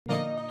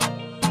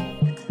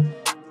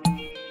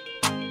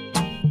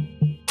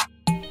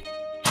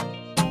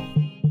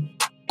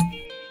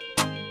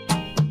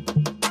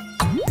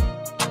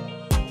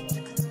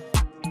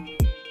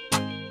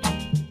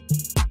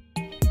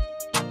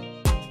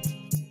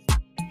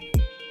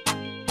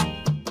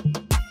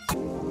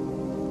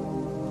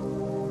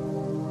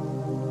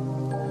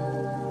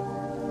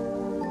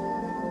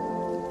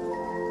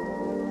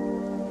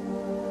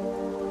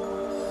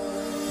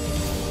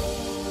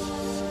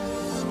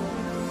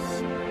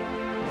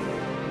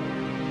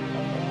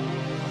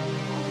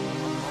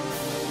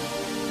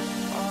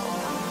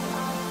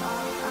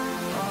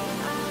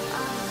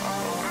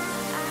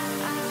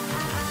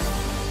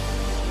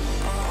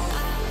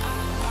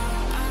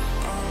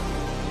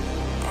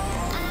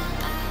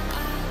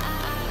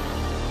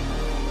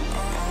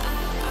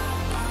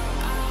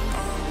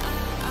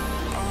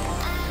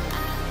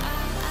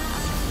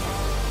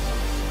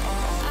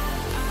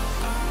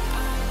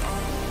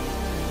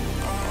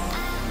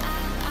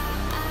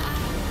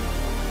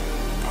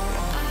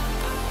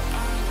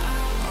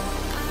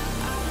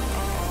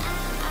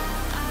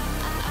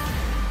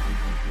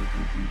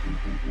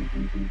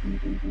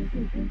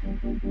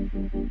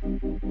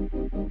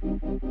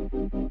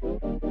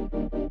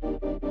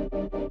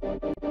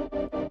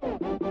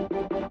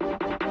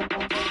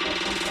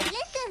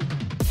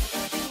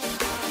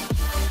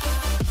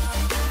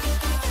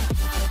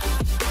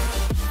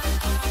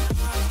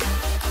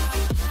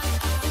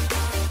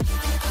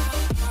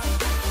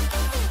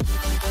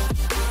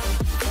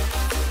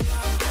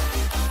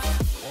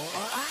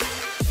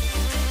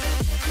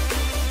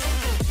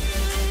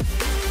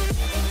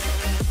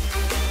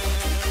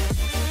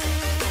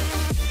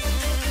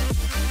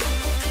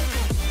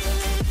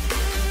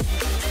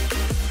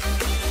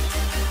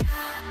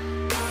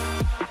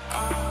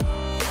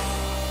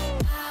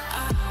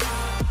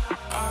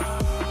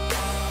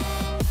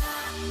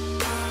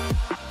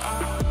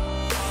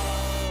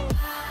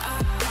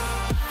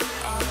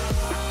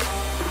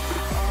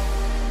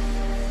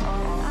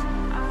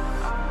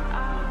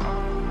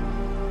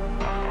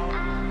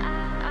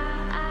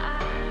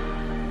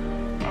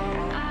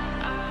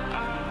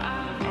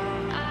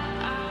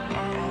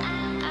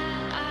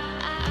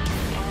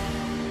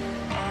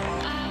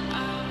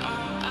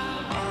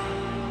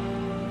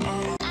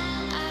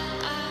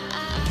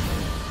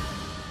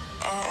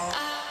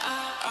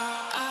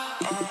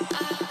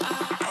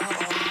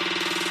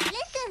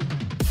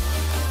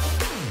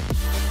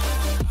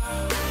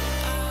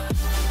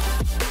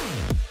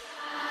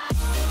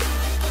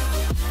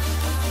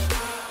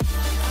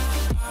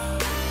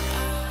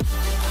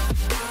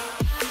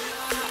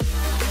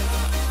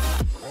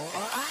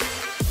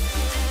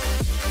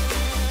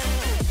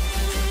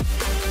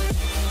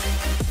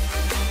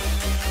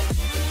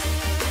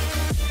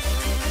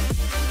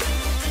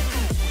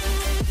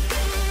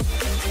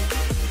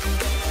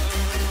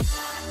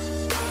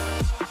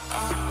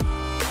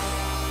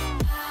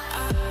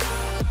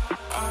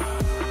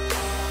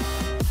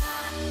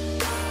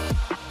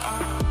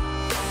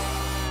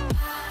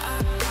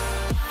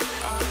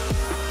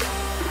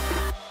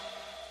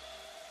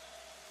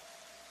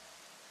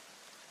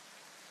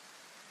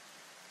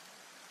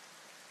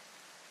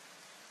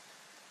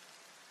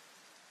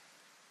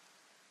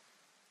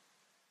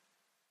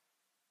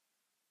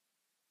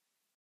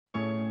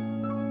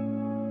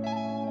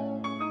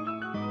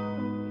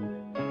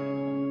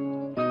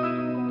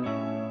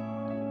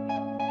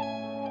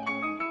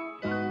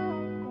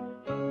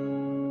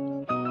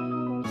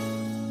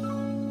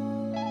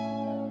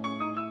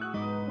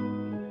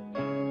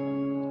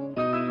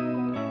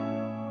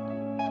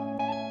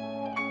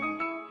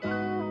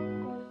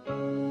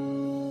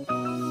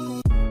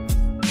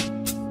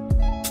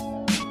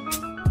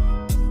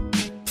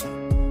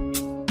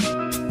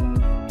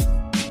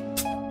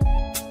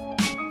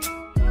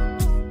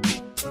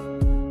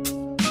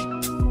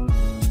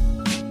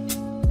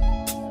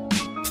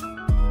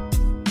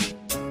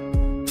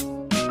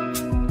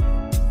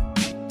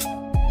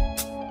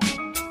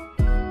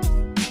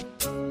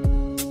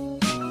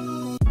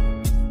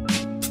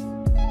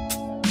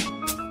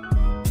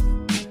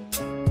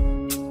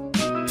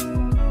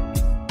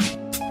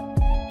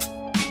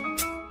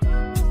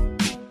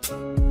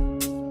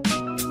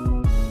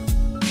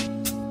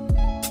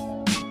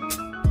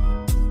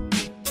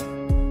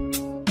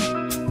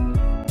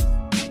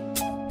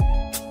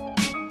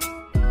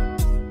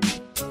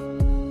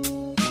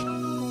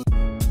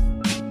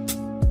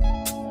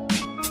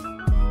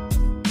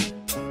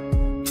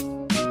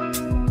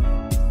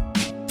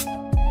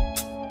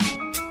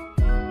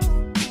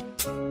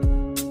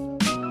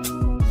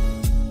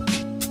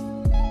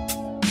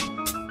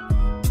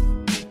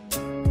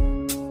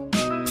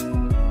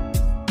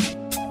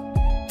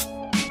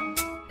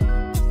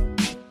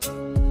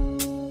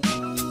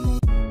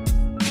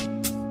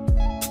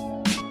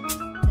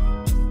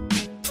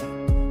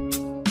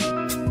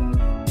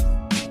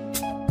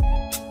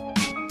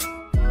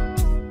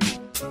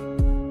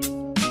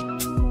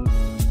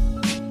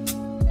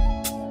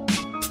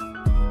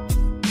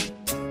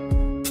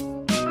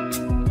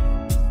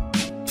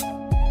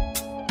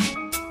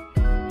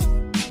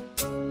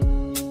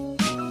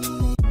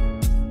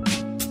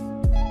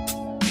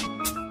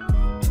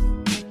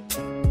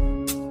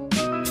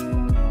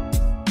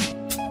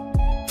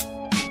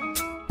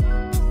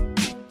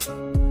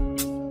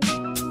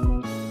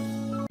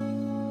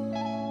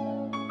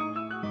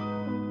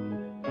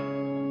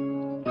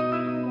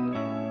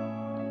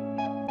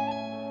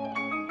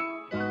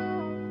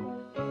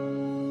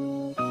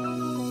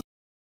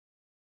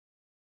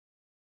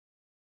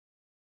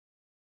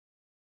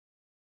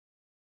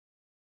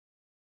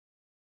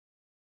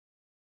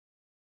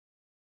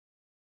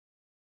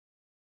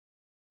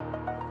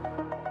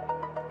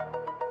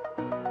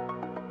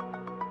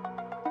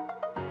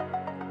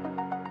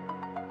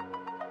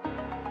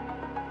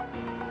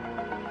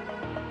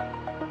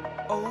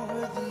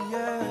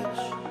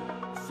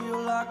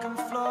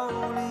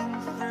floating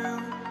through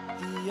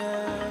the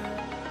air.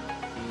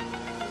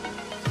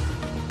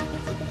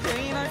 The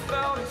pain I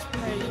felt is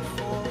paid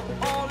for,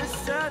 all is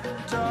said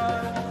and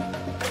done.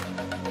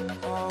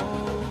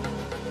 Oh,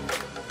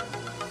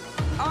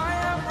 I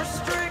am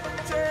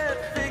restricted,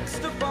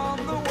 fixed upon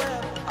the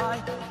web. I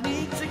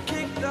need to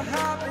kick the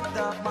habit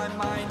that my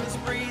mind is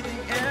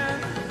breathing in.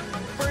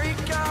 Break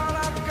out,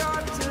 I've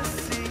got to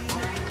see.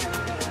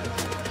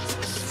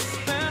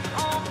 Spent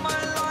all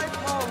my life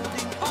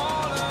holding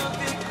all of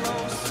it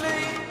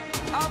closely.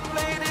 I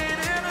played it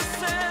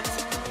innocent,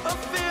 a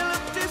feel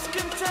of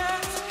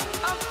discontent.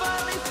 I'm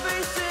finally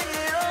facing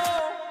it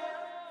all,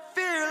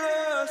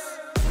 fearless.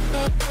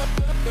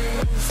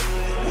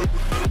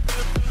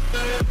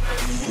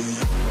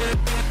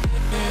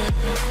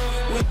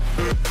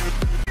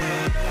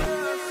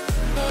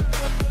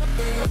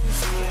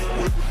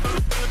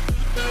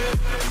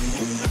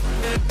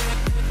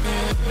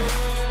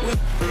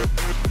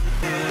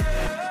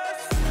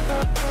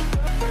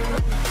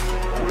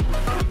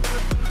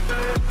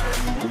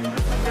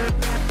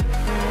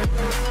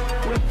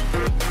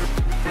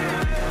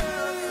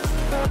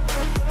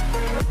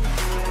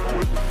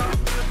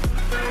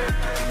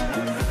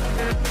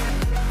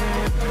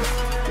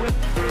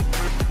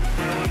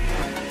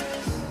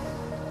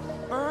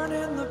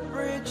 Burning the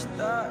bridge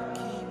that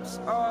keeps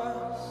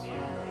us.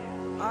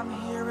 I'm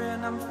here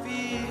and I'm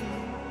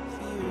feeling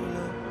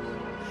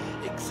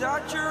fearless.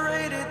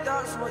 Exaggerated,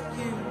 that's what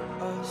you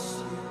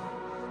assume.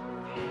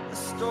 The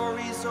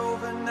story's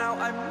over now,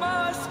 I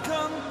must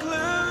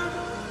conclude.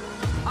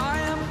 I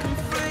am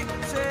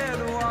conflicted,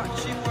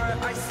 watching where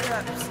I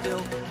step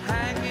still,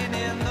 hanging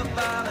in the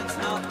balance.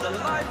 Not the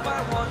life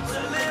I want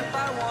to live,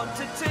 I want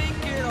to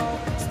take it all,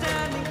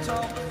 standing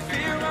tall.